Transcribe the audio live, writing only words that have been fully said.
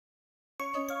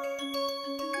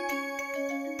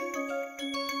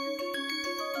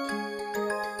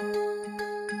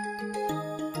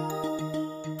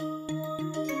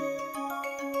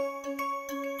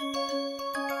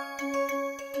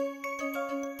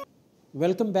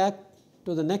Welcome back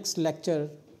to the next lecture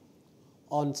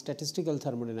on statistical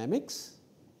thermodynamics.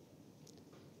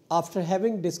 After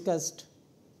having discussed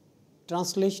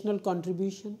translational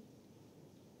contribution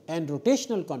and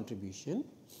rotational contribution,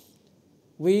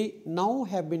 we now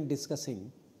have been discussing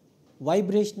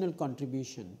vibrational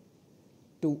contribution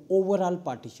to overall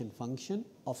partition function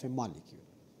of a molecule.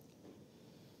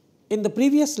 In the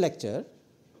previous lecture,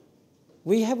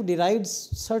 we have derived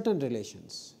certain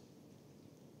relations.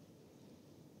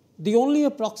 The only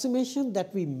approximation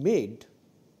that we made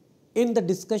in the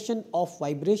discussion of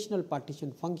vibrational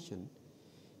partition function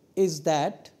is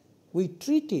that we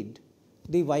treated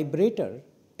the vibrator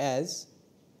as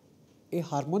a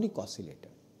harmonic oscillator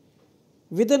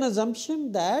with an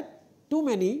assumption that too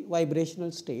many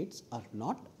vibrational states are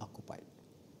not occupied.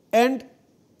 And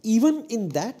even in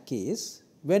that case,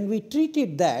 when we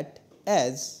treated that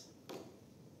as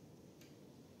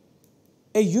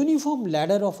a uniform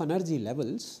ladder of energy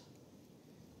levels,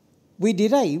 we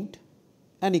derived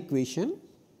an equation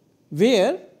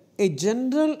where a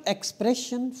general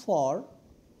expression for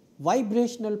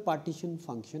vibrational partition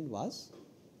function was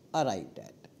arrived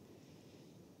at.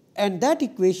 And that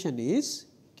equation is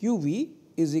QV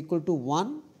is equal to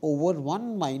 1 over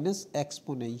 1 minus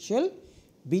exponential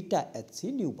beta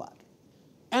Hc nu bar.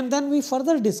 And then we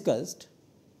further discussed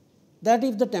that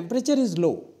if the temperature is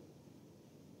low,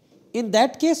 in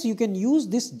that case you can use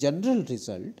this general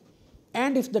result,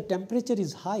 and if the temperature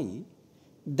is high,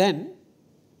 then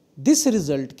this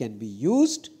result can be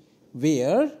used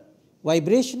where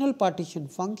vibrational partition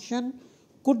function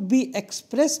could be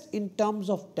expressed in terms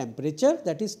of temperature,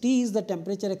 that is T is the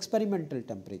temperature, experimental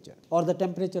temperature or the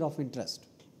temperature of interest,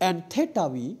 and theta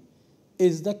V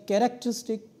is the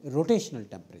characteristic rotational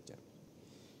temperature.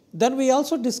 Then we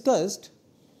also discussed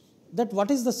that what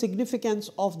is the significance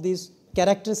of this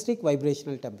characteristic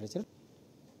vibrational temperature.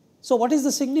 So, what is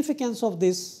the significance of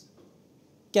this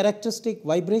characteristic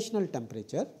vibrational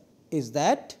temperature is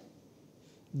that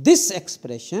this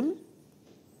expression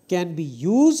can be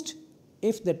used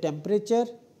if the temperature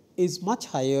is much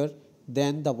higher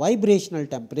than the vibrational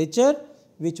temperature,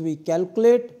 which we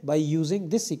calculate by using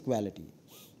this equality,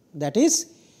 that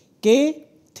is K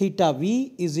theta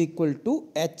V is equal to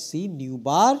Hc nu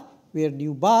bar, where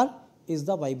nu bar is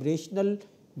the vibrational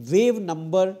wave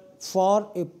number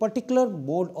for a particular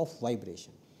mode of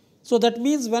vibration. So, that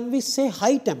means when we say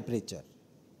high temperature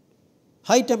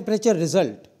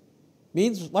result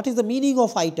means what is the meaning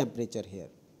of high temperature here?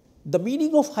 The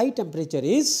meaning of high temperature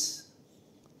is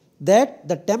that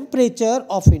the temperature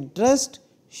of interest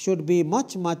should be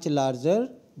much larger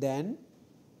than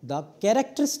the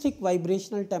characteristic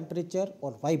vibrational temperature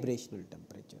or vibrational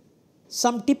temperature.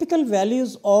 Some typical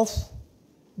values of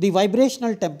the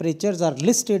vibrational temperatures are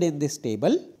listed in this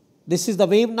table. This is the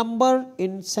wave number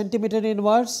in centimeter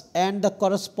inverse and the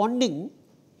corresponding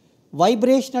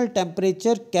vibrational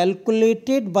temperature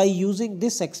calculated by using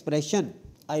this expression.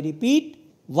 I repeat,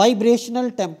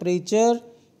 vibrational temperature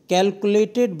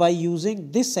calculated by using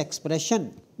this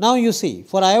expression. Now, you see,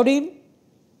 for iodine,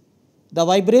 the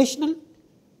vibrational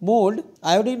mode,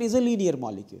 iodine is a linear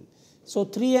molecule. So,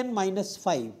 3n minus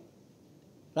 5,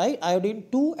 right? Iodine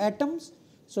 2 atoms.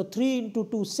 So, 3 into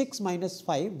 2, 6 minus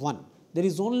 5, 1. There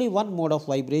is only one mode of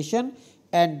vibration,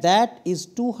 and that is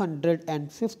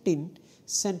 215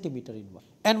 centimeter inverse.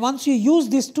 And once you use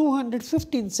this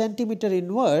 215 centimeter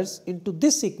inverse into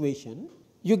this equation,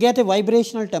 you get a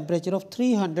vibrational temperature of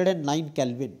 309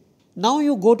 Kelvin. Now,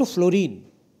 you go to fluorine.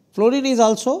 Fluorine is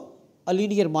also a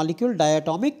linear molecule,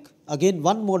 diatomic, again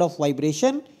one mode of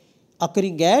vibration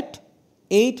occurring at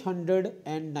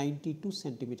 892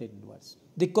 centimeter inverse.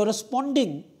 The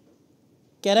corresponding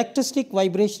characteristic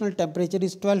vibrational temperature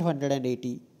is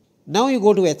 1280. Now, you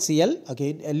go to HCl,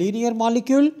 again a linear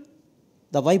molecule,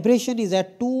 the vibration is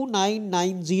at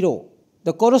 2990.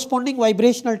 The corresponding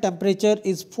vibrational temperature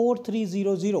is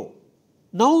 4300.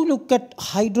 Now, look at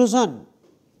hydrogen,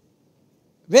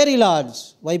 very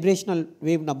large vibrational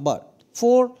wave number,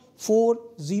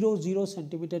 4400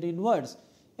 centimeter inverse,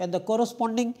 and the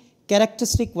corresponding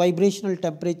characteristic vibrational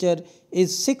temperature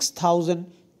is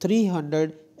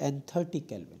 6330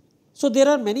 Kelvin. So, there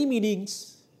are many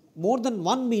meanings, more than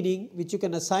one meaning which you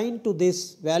can assign to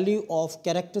this value of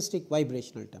characteristic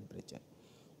vibrational temperature.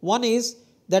 One is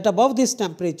that above this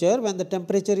temperature, when the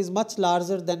temperature is much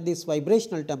larger than this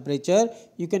vibrational temperature,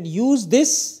 you can use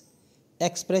this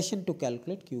expression to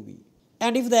calculate QV.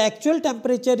 And if the actual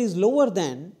temperature is lower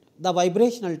than the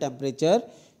vibrational temperature,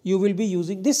 you will be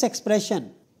using this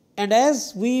expression. And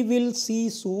as we will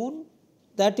see soon,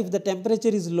 that if the temperature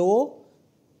is low,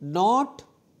 not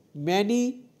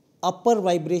many upper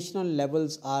vibrational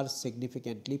levels are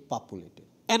significantly populated.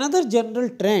 Another general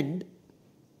trend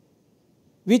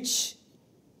which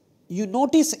you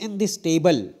notice in this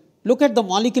table, look at the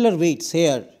molecular weights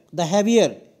here, the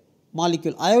heavier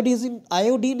molecule,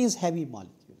 iodine is heavy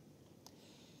molecule,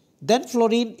 then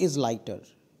fluorine is lighter,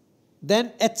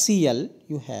 then HCl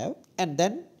you have, and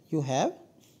then you have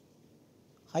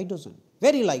hydrogen,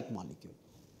 very light molecule.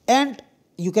 And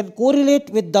you can correlate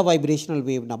with the vibrational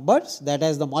wave numbers, that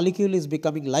as the molecule is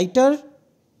becoming lighter,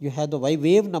 you have the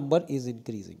wave number is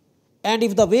increasing. And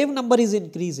if the wave number is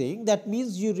increasing, that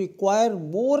means you require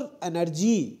more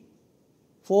energy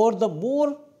for the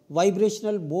more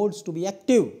vibrational modes to be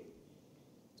active.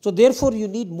 So therefore, you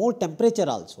need more temperature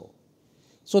also.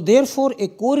 So therefore, a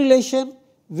correlation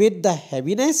with the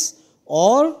heaviness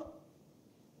or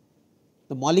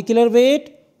the molecular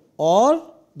weight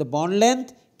or the bond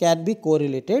length can be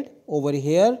correlated over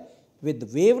here with the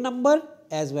wave number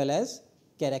as well as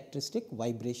characteristic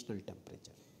vibrational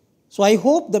temperature. So I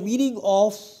hope the meaning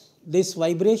of this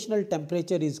vibrational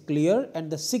temperature is clear and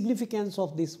the significance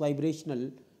of this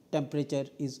vibrational temperature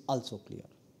is also clear.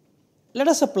 Let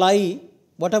us apply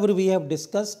whatever we have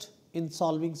discussed in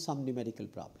solving some numerical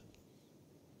problem.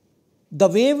 The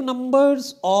wave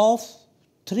numbers of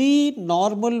 3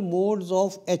 normal modes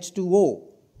of H2O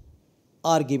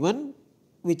are given,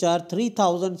 which are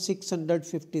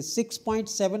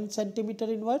 3656.7 centimeter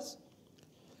inverse,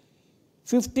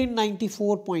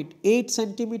 1594.8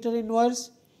 centimeter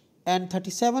inverse and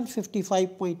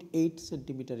 3755.8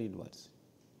 centimeter inverse.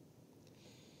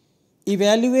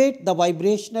 Evaluate the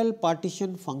vibrational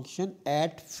partition function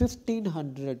at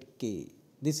 1500 K.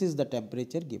 This is the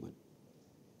temperature given.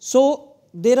 So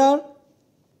there are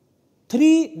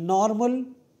 3 normal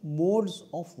modes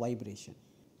of vibration.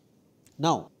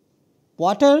 Now,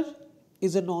 water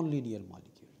is a non-linear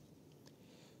molecule.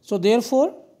 So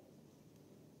therefore,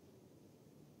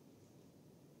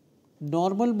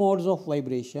 normal modes of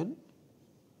vibration,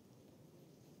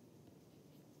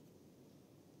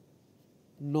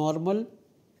 normal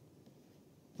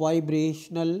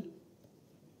vibrational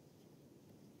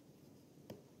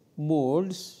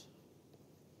modes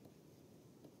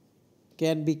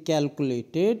can be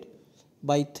calculated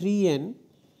by 3n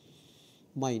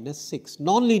minus 6,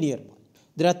 non-linear one.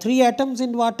 There are 3 atoms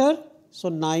in water, so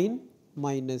 9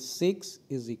 minus 6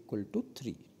 is equal to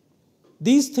 3.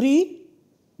 These 3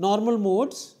 normal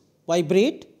modes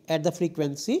vibrate at the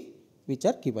frequency which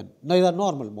are given. These are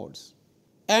normal modes.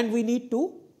 And we need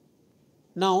to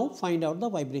now find out the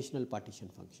vibrational partition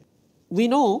function. We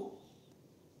know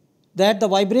that the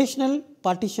vibrational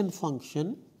partition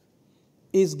function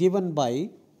is given by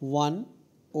 1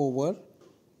 over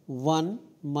 1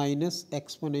 minus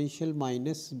exponential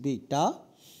minus beta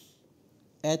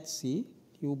Hc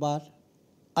nu bar.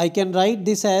 I can write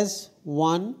this as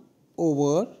 1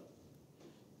 over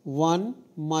 1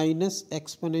 minus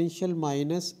exponential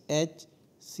minus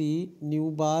Hc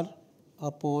nu bar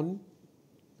upon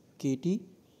Kt.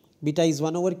 Beta is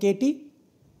 1 over Kt.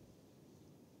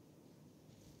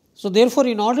 So therefore,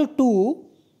 in order to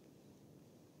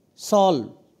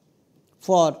solve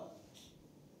for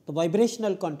the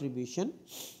vibrational contribution,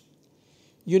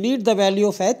 you need the value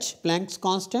of H, Planck's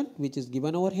constant, which is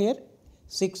given over here,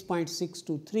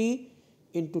 6.623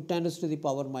 into 10 raised to the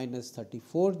power minus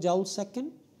 34 joules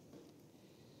second.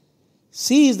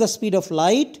 C is the speed of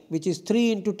light, which is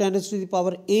 3 into 10 raised to the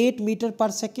power 8 meter per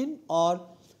second or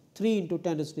 3 into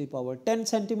 10 raised to the power 10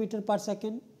 centimeter per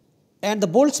second. And the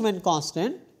Boltzmann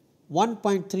constant,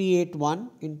 1.381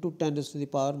 into 10 raised to the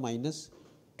power minus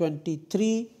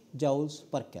 23 joules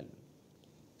per Kelvin.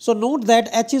 So note that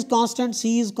H is constant,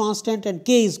 C is constant and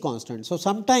K is constant. So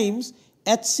sometimes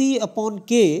Hc upon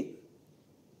K,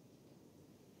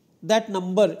 that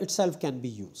number itself can be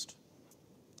used.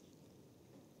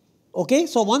 Okay,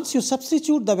 so once you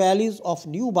substitute the values of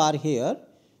nu bar here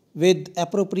with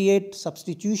appropriate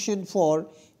substitution for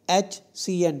H,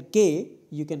 C and K,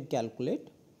 you can calculate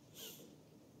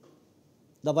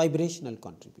the vibrational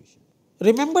contribution.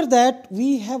 Remember that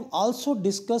we have also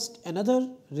discussed another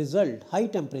result, high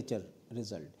temperature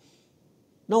result.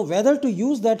 Now whether to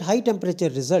use that high temperature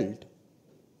result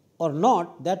or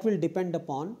not, that will depend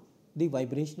upon the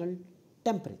vibrational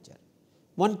temperature.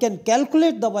 One can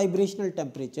calculate the vibrational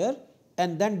temperature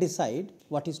and then decide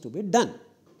what is to be done.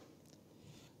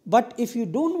 But if you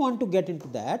don't want to get into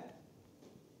that,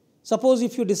 suppose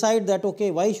if you decide that,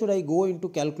 okay, why should I go into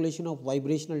calculation of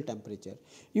vibrational temperature,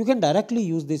 you can directly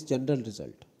use this general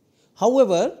result.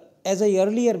 However, as I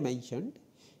earlier mentioned,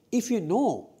 if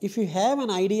you have an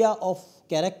idea of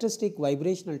characteristic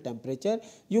vibrational temperature,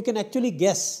 you can actually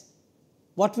guess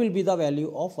what will be the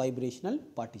value of vibrational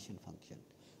partition function.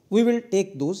 We will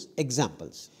take those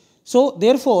examples. So,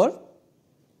 therefore,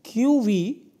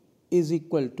 QV is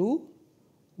equal to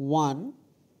 1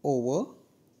 over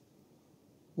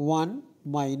 1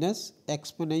 minus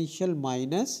exponential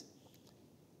minus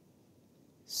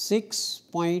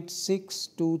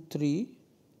 6.623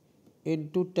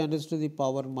 into 10 raised to the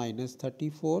power minus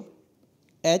 34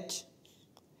 H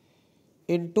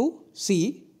into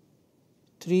C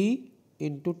 3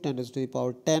 into 10 raised to the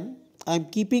power 10. I am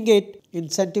keeping it in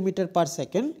centimeter per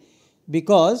second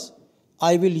because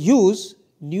I will use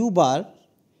nu bar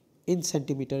in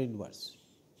centimeter inverse,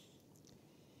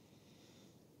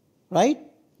 right.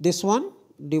 This one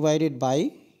divided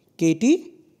by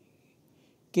kT,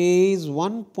 K is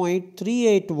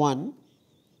 1.381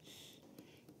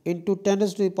 into 10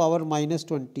 raised to the power minus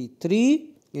 23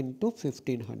 into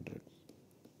 1500.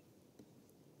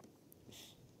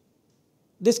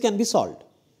 This can be solved.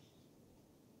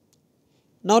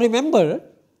 Now, remember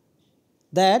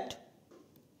that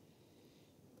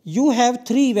you have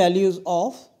three values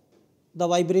of the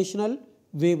vibrational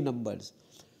wave numbers: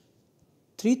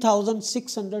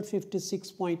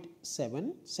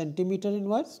 3656.7 centimeter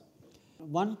inverse,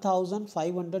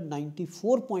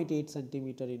 1594.8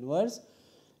 centimeter inverse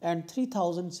and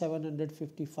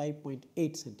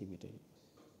 3755.8 centimeter.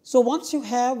 So, once you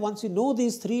know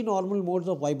these three normal modes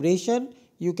of vibration,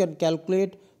 you can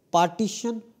calculate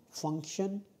partition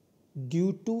function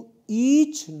due to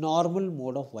each normal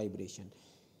mode of vibration.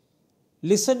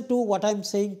 Listen to what I am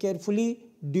saying carefully.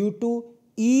 Due to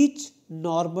each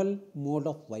normal mode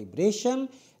of vibration,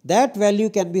 that value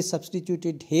can be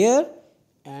substituted here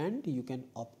and you can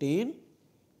obtain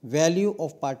value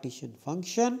of partition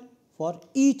function for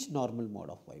each normal mode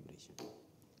of vibration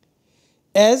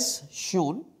as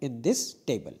shown in this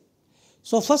table.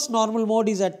 So, first normal mode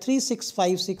is at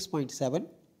 3656.7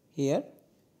 here.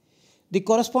 The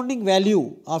corresponding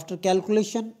value after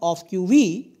calculation of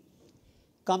QV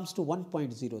comes to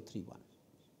 1.031.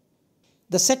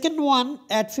 The second one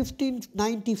at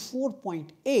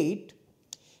 1594.8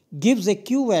 gives a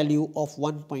Q value of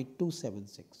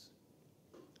 1.276.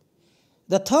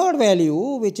 The third value,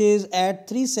 which is at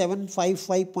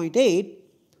 3755.8,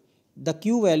 the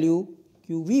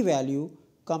QV value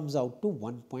comes out to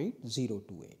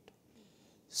 1.028.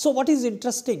 So, what is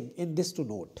interesting in this to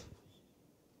note?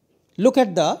 Look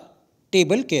at the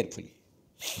table carefully.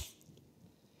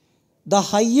 The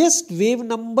highest wave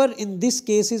number in this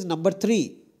case is number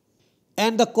 3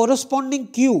 and the corresponding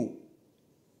Q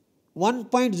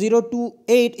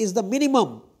 1.028 is the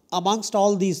minimum amongst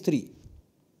all these three.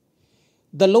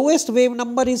 The lowest wave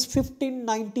number is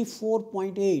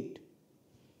 1594.8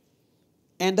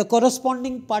 and the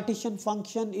corresponding partition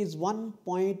function is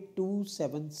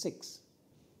 1.276.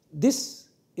 This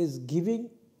is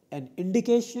giving an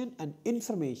indication and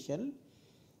information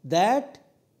that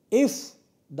if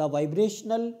the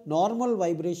normal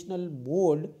vibrational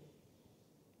mode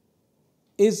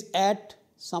is at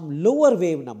some lower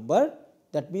wave number,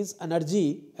 that means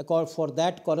energy for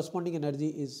that corresponding energy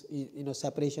is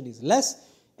separation is less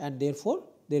and therefore,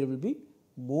 there will be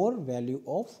more value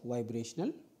of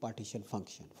vibrational partition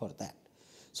function for that.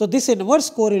 So, this inverse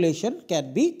correlation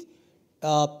can be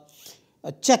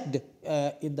checked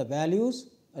in the values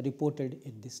reported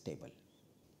in this table.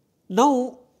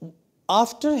 Now,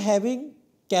 after having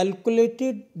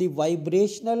calculated the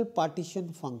vibrational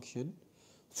partition function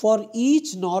for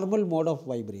each normal mode of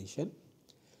vibration,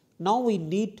 now we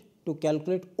need to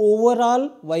calculate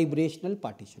overall vibrational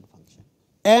partition function.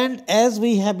 And as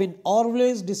we have been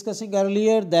always discussing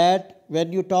earlier that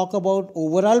when you talk about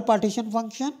overall partition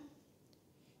function,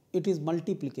 it is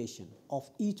multiplication of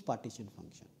each partition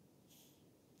function.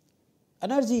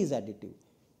 Energy is additive,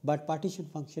 but partition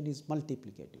function is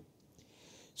multiplicative.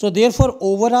 So, therefore,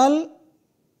 overall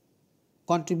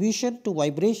contribution to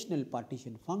vibrational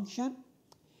partition function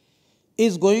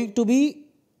is going to be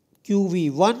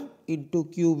QV1 into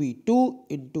QV2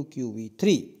 into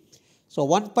QV3. So,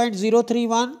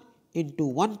 1.031 into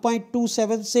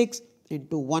 1.276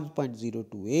 into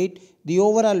 1.028, the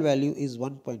overall value is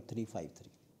 1.353.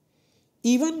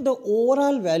 Even the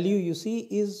overall value you see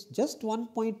is just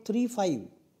 1.35,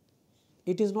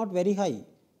 it is not very high.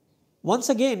 Once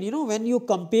again, when you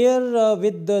compare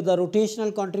with the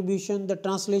rotational contribution, the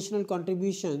translational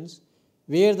contributions,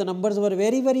 where the numbers were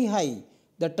very, very high,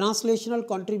 the translational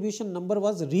contribution number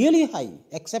was really high,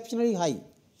 exceptionally high.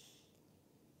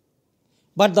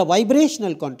 But the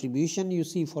vibrational contribution you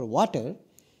see for water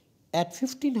at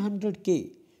 1500 K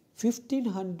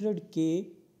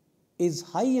is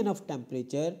high enough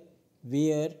temperature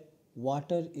where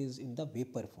water is in the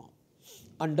vapor form.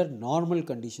 under normal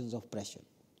conditions of pressure.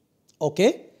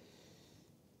 Okay.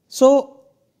 So,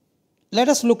 let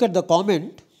us look at the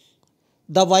comment.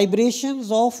 The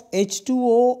vibrations of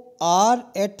H2O are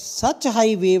at such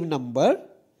high wave number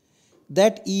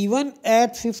that even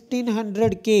at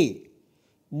 1500 K,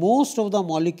 most of the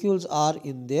molecules are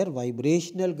in their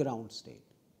vibrational ground state.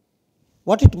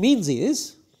 What it means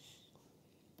is,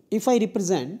 if I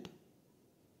represent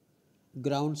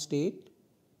ground state,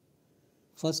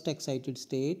 first excited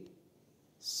state,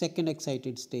 second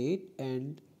excited state,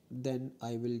 and then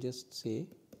I will just say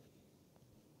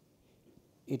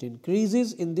it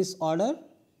increases in this order,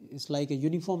 it is like a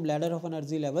uniform ladder of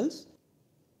energy levels.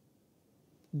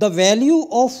 The value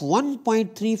of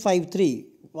 1.353,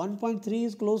 1.3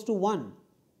 is close to 1,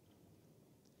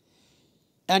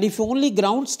 and if only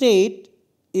ground state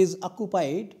is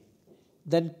occupied,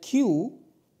 then Q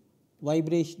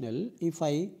vibrational, if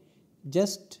I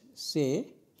just say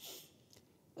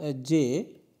J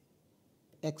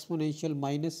exponential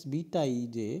minus beta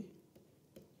Ej,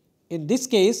 in this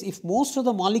case if most of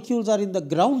the molecules are in the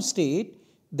ground state,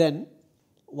 then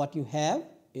what you have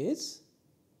is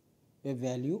a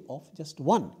value of just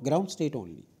 1, ground state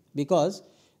only, because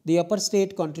the upper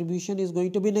state contribution is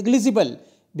going to be negligible,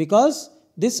 because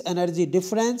this energy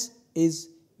difference is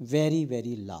very,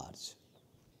 very large.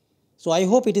 So, I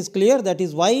hope it is clear. That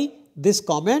is why this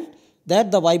comment, that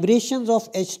the vibrations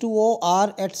of H2O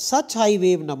are at such high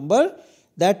wave number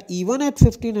that even at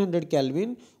 1500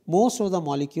 Kelvin, most of the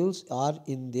molecules are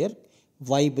in their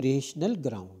vibrational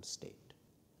ground state.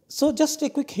 So, just a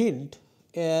quick hint,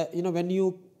 when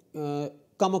you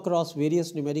come across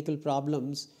various numerical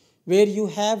problems where you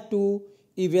have to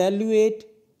evaluate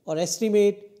or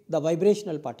estimate the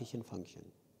vibrational partition function,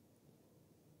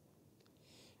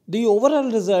 the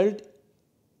overall result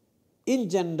in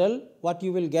general what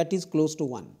you will get is close to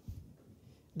 1.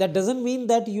 That does not mean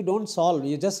that you do not solve,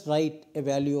 you just write a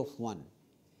value of 1.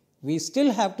 We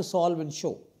still have to solve and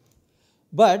show,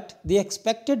 but the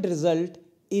expected result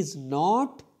is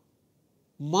not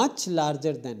much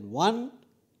larger than 1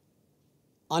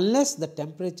 unless the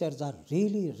temperatures are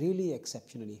really, really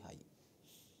exceptionally high.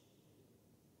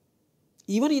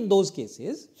 Even in those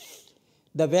cases,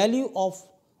 the value of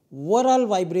overall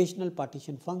vibrational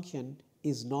partition function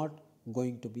is not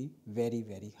going to be very,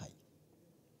 very high.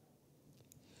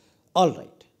 All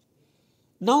right.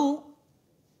 Now,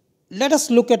 let us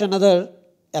look at another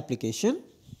application.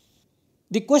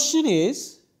 The question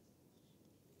is,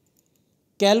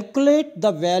 calculate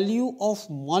the value of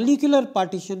molecular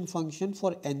partition function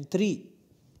for N3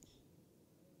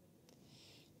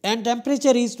 and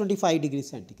temperature is 25 degrees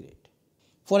centigrade.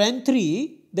 For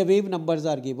N3, the wave numbers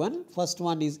are given. First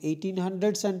one is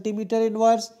 1800 centimeter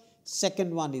inverse,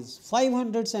 second one is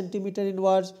 500 centimeter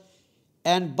inverse,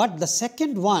 but the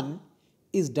second one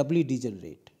is doubly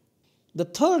degenerate. The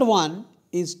third one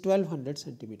is 1200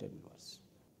 centimeter inverse,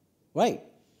 right.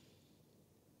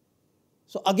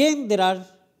 So, again there are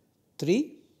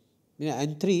 3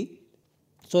 N3.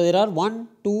 So, there are 1,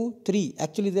 2, 3,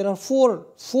 actually there are 4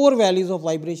 values of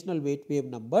vibrational wave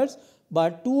numbers,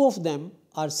 but 2 of them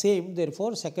are same,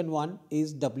 therefore, second one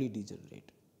is doubly degenerate,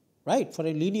 right. For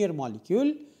a linear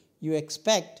molecule, you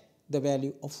expect the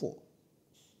value of 4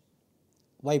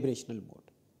 vibrational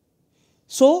mode.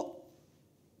 So,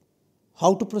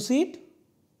 how to proceed?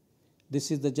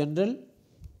 This is the general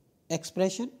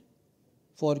expression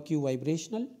for Q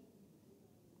vibrational,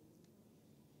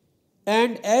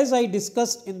 and as I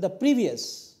discussed in the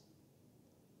previous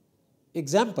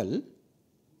example,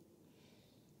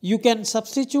 you can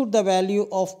substitute the value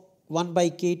of 1 by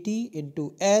kT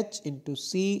into H into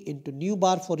C into nu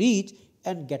bar for each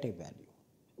and get a value.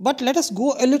 But let us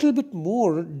go a little bit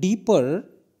more deeper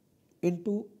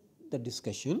into the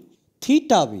discussion.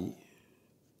 Theta V,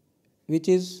 which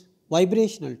is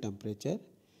vibrational temperature,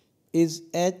 is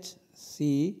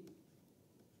Hc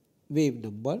wave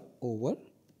number over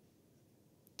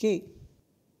K.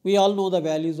 We all know the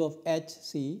values of H,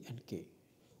 C and K.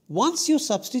 Once you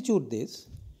substitute this,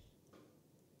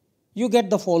 you get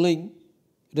the following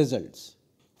results.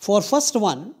 For first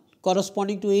one,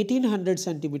 corresponding to 1800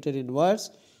 centimeter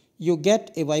inverse, you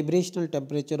get a vibrational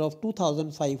temperature of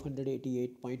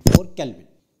 2588.4 Kelvin.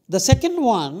 The second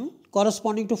one,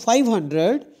 corresponding to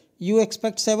 500, you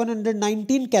expect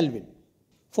 719 Kelvin.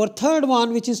 For third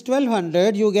one, which is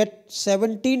 1200, you get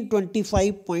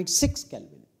 1725.6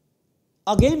 Kelvin.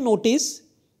 Again notice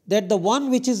that the one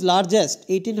which is largest,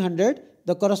 1800,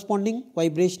 the corresponding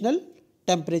vibrational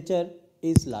temperature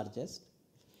is largest,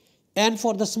 and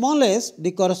for the smallest, the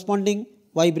corresponding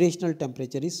vibrational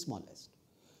temperature is smallest.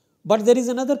 But there is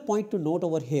another point to note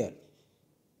over here,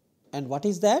 and what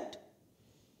is that?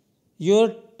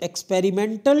 your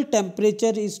experimental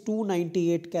temperature is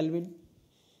 298 Kelvin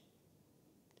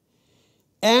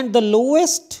and the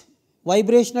lowest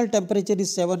vibrational temperature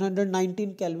is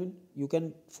 719 Kelvin. You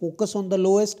can focus on the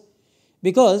lowest,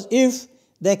 because if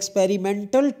the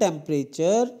experimental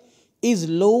temperature is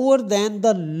lower than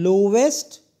the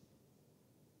lowest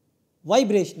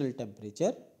vibrational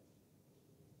temperature,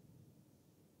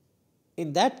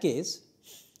 in that case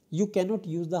you cannot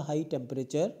use the high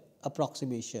temperature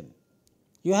approximation.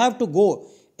 You have to go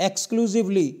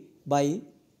exclusively by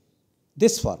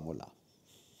this formula.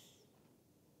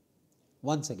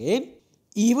 Once again,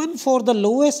 even for the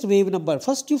lowest wave number,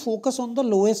 first you focus on the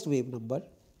lowest wave number.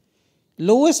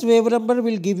 Lowest wave number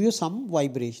will give you some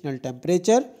vibrational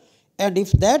temperature, and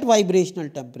if that vibrational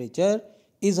temperature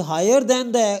is higher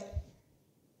than the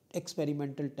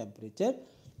experimental temperature,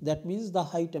 that means the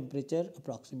high temperature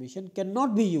approximation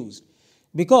cannot be used,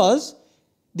 because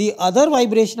the other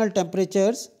vibrational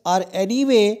temperatures are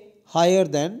anyway higher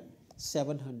than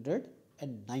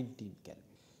 719 Kelvin.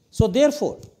 So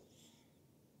therefore,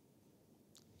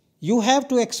 you have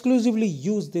to exclusively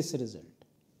use this result,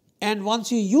 and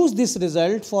once you use this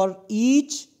result for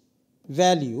each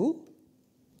value,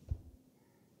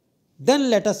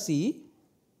 then let us see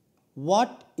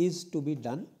what is to be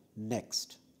done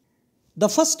next. The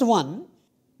first one,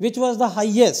 which was the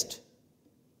highest,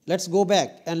 let us go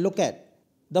back and look at.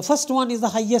 The first one is the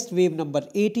highest wave number,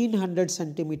 1800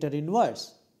 centimeter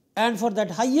inverse, and for that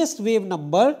highest wave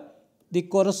number, the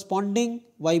corresponding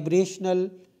vibrational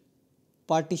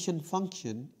partition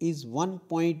function is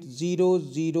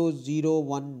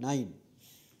 1.00019.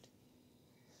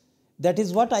 That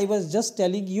is what I was just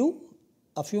telling you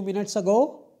a few minutes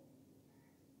ago,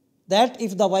 that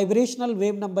if the vibrational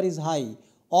wave number is high,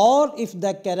 or if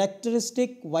the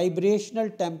characteristic vibrational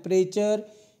temperature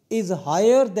is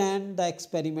higher than the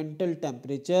experimental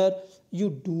temperature, you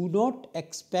do not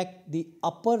expect the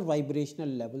upper vibrational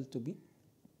level to be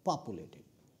populated.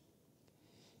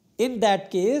 In that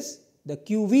case, the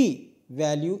QV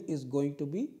value is going to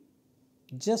be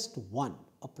just 1,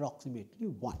 approximately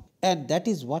 1, and that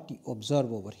is what you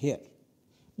observe over here.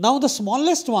 Now the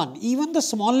smallest one, even the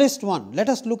smallest one, let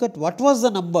us look at what was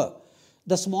the number.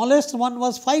 The smallest one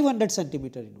was 500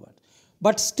 centimeter inverse,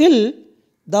 but still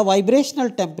the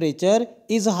vibrational temperature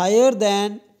is higher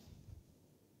than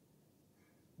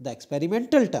the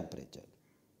experimental temperature.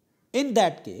 In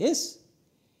that case,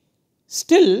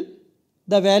 still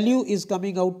the value is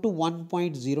coming out to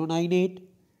 1.098.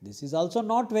 This is also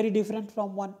not very different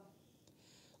from 1.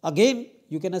 Again,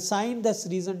 you can assign this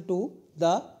reason to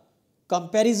the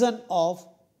comparison of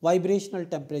vibrational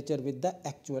temperature with the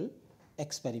actual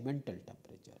experimental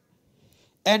temperature,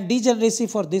 and degeneracy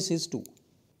for this is 2.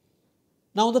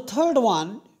 Now the third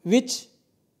one, which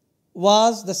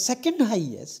was the second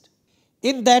highest,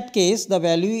 in that case the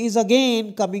value is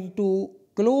again coming to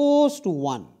close to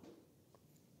 1.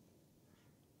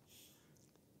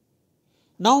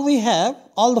 Now we have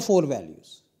all the 4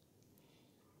 values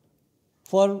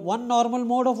for one normal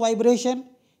mode of vibration,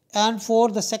 and for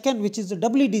the second, which is the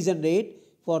doubly degenerate,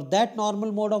 for that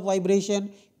normal mode of vibration,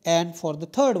 and for the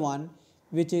third one,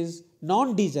 which is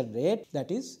non-degenerate, that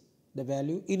is the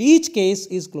value in each case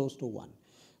is close to 1.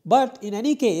 But in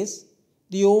any case,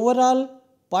 the overall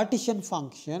partition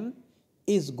function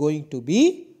is going to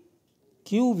be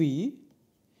QV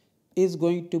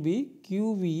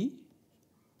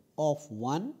of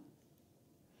 1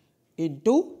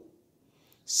 into,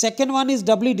 second one is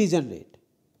doubly degenerate.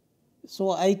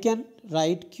 So I can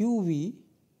write QV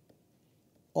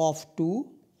of 2,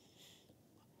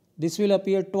 this will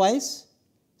appear twice,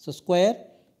 so square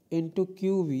into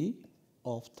QV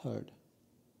of third,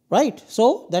 right.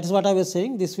 So that is what I was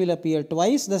saying, this will appear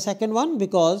twice, the second one,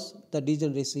 because the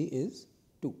degeneracy is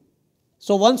 2.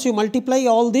 So once you multiply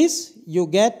all this, you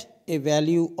get a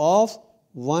value of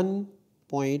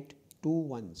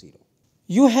 1.210.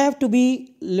 You have to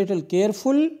be little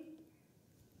careful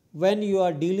when you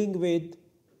are dealing with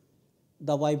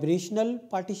the vibrational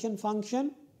partition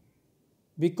function,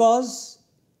 because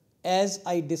as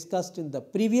I discussed in the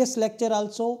previous lecture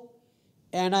also,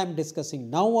 and I am discussing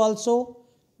now also,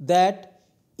 that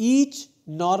each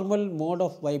normal mode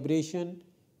of vibration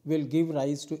will give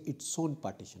rise to its own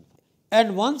partition.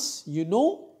 And once you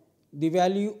know the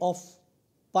value of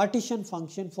partition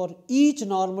function for each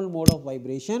normal mode of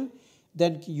vibration,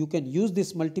 then you can use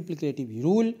this multiplicative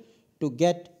rule to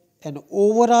get an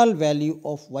overall value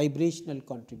of vibrational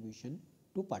contribution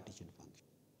to partition function.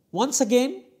 Once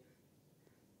again,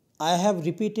 I have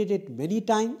repeated it many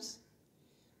times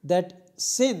that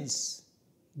since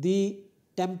the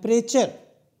temperature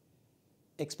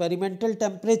experimental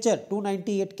temperature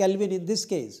 298 Kelvin in this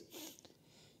case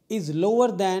is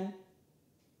lower than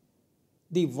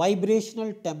the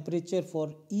vibrational temperature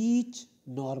for each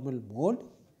normal mode.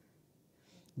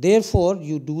 Therefore,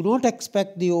 you do not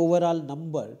expect the overall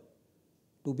number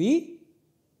to be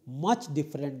much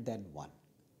different than 1.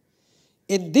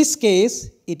 In this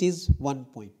case, it is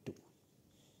 1.2.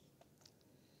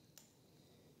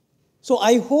 So,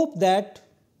 I hope that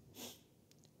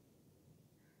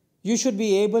you should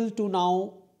be able to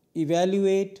now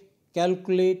evaluate,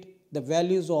 calculate the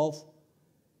values of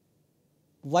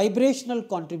vibrational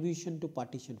contribution to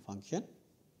partition function.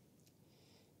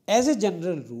 As a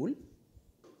general rule,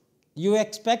 you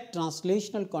expect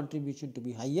translational contribution to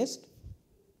be highest,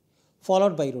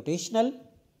 followed by rotational,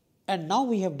 and now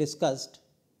we have discussed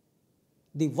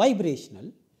the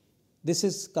vibrational. This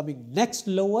is coming next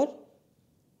lower,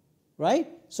 right.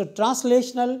 So,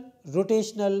 translational,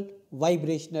 rotational,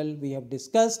 vibrational we have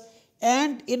discussed,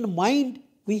 and in mind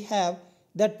we have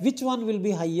that which one will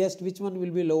be highest, which one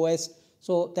will be lowest.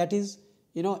 So, that is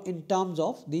in terms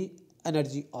of the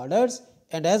energy orders,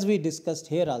 and as we discussed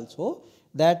here also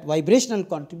that vibrational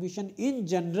contribution in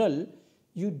general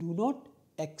you do not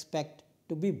expect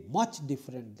to be much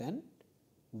different than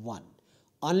 1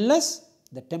 unless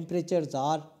the temperatures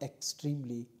are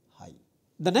extremely high.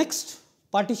 The next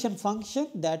partition function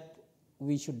that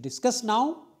we should discuss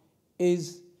now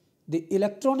is the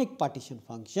electronic partition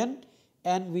function,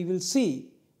 and we will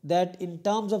see that in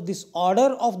terms of this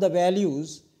order of the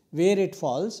values where it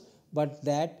falls, but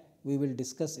that we will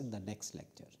discuss in the next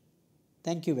lecture.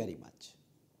 Thank you very much.